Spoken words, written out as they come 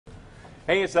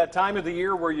Hey, it's that time of the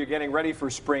year where you're getting ready for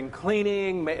spring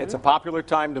cleaning. It's a popular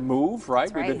time to move, right?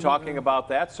 That's right. We've been talking about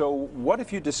that. So what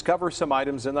if you discover some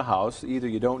items in the house, either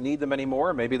you don't need them anymore,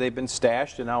 or maybe they've been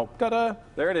stashed and now, ta-da,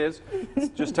 there it is. It's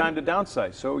just time to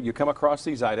downsize. So you come across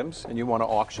these items and you want to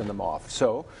auction them off.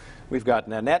 So we've got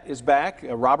Nanette is back,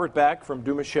 Robert back from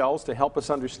Dumouchelle's to help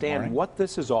us understand what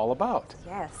this is all about.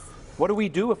 Yes. What do we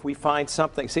do if we find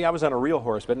something? See, I was on a real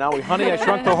horse, but now Honey, I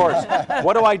Shrunk the Horse.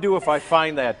 What do I do if I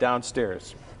find that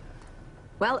downstairs?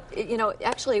 Well, you know,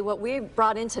 actually what we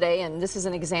brought in today, and this is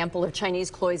an example of Chinese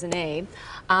cloisonne,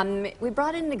 we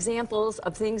brought in examples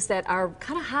of things that are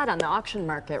kind of hot on the auction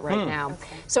market right now.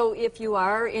 Okay. So if you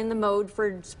are in the mode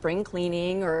for spring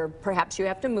cleaning, or perhaps you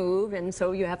have to move and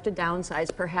so you have to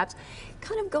downsize perhaps,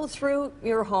 kind of go through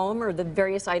your home or the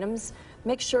various items.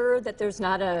 Make sure that there's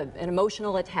not an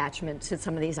emotional attachment to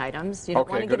some of these items. You don't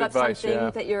want to give up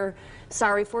something that you're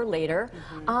sorry for later.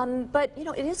 But, you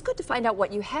know, it is good to find out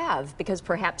what you have, because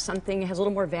perhaps something has a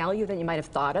little more value than you might have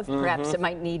thought of. Perhaps it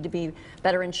might need to be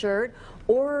better insured.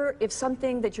 Or if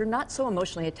something that you're not so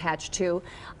emotionally attached to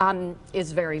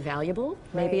is very valuable,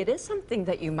 maybe it is something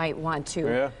that you might want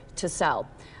to sell.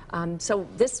 So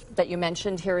this that you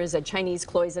mentioned here is a Chinese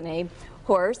cloisonne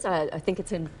horse. I think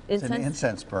it's an incense. It's an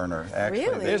incense burner. Actually,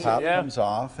 really? the top comes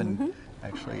off and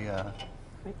actually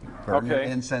burn your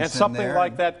incense. And something in there.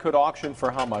 like that could auction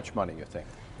for how much money, you think?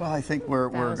 Well, I think we're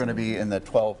going to be in the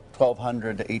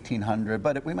 1,200 to 1,800,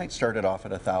 but we might start it off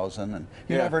at 1,000, and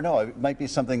you never know. It might be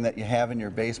something that you have in your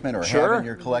basement or have in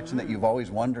your collection that you've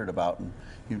always wondered about, and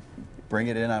you bring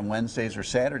it in on Wednesdays or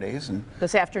Saturdays, and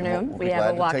this afternoon we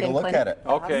have a walk-in clinic. Look at it.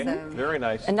 Okay, very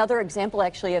nice. Another example,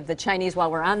 actually, of the Chinese,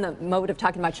 while we're on the mode of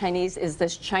talking about Chinese, is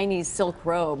this Chinese silk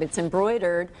robe. It's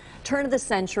embroidered, turn of the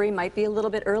century, might be a little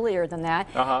bit earlier than that,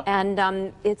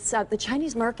 and it's the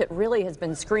Chinese market really has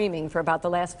been screaming for about the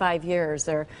last 5 years.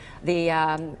 The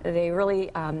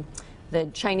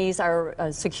Chinese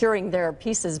are securing their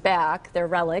pieces back, their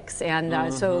relics,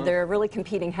 and so they're really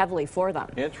competing heavily for them.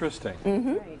 Interesting.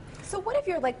 Right. So what if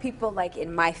you're like people like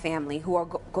in my family who are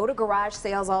go to garage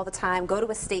sales all the time, go to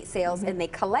estate sales, and they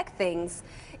collect things?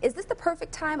 Is this the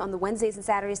perfect time on the Wednesdays and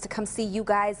Saturdays to come see you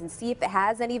guys and see if it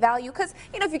has any value? Because,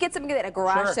 you know, if you get something at a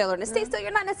garage sale or an estate sale,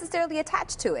 you're not necessarily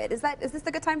attached to it. Is this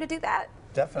a good time to do that?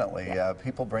 Definitely.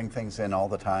 People bring things in all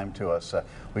the time to us.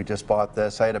 We just bought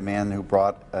this. I had a man who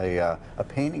brought a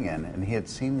painting in, and he had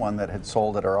seen one that had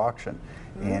sold at our auction.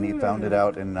 And he found it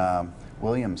out in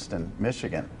Williamston,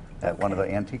 Michigan, at one of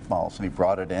the antique malls, and he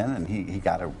brought it in, and he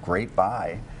got a great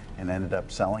buy and ended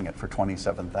up selling it for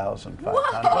 $27,500. Come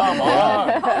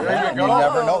on! There you go. You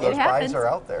never know; those buys are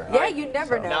out there. Yeah, you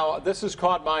never know. Now, this has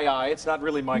caught my eye. It's not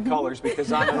really my colors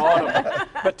because I'm an autumn.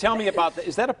 But tell me about that.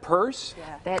 Is that a purse?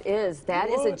 Yeah. That is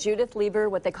a Judith Lieber,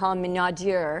 what they call a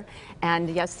minaudière, and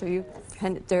yes,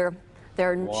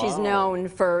 she's known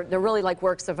for, they're really like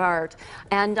works of art.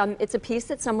 And it's a piece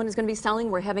that someone is going to be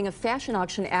selling. We're having a fashion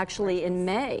auction actually in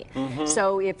May.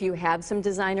 So if you have some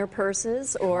designer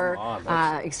purses or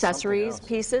accessories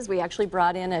pieces, we actually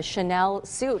brought in a Chanel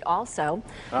suit also.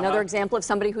 Another example of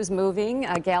somebody who's moving,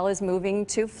 a gal is moving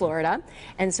to Florida.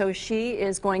 And so she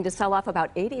is going to sell off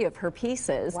about 80 of her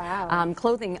pieces. Wow.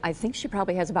 Clothing, I think she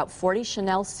probably has about 40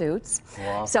 Chanel suits.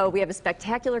 Wow. So we have a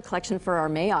spectacular collection for our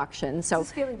May auction. So this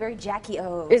is feeling very Jackie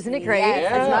O. Isn't it great?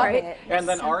 Yes, I love it. And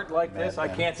then art like this, I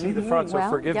can't see the front, so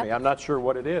forgive me. I'm not sure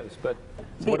what it is, but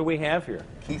what do we have here?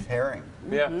 Keith Haring.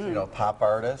 Yeah. You know, pop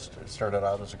artist, started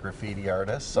out as a graffiti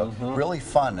artist, so really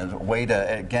fun. As a way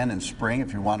to, again, in spring,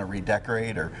 if you want to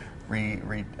redecorate or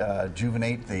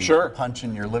rejuvenate the punch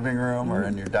in your living room or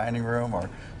in your dining room or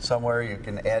somewhere, you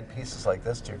can add pieces like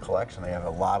this to your collection. They have a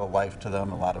lot of life to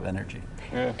them, a lot of energy.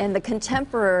 And the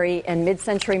contemporary and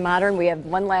mid-century modern, we have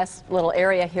one last little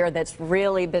area here that's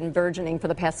really been burgeoning for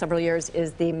the past several years,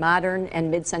 is the modern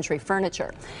and mid-century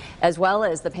furniture, as well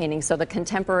as the painting. So the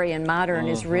contemporary and modern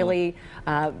is really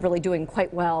doing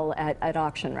quite well at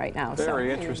auction right now.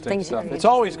 Very interesting stuff. It's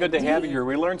always good to have you here.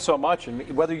 We learn so much, and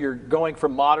whether you're going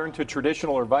from modern to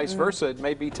traditional or vice versa, it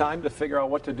may be time to figure out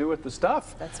what to do with the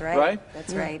stuff. That's right.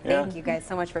 That's right. Thank you guys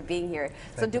so much for being here.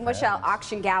 So Dumouchelle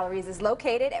Auction Galleries is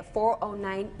located at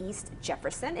 409 East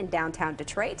Jefferson in downtown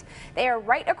Detroit. They are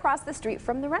right across the street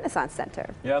from the Renaissance Center.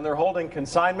 Yeah, and they're holding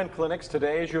consignment clinics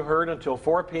today, as you heard, until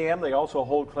 4 p.m. They also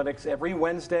hold clinics every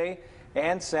Wednesday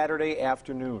and Saturday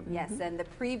afternoon. Yes, and the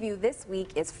preview this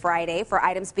week is Friday for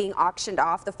items being auctioned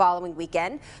off the following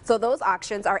weekend. So those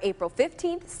auctions are April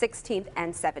 15th, 16th,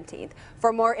 and 17th.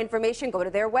 For more information, go to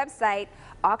their website,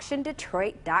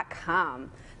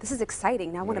 auctiondetroit.com. This is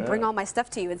exciting. Now I want to bring all my stuff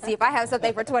to you and see if I have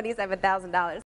something for $27,000.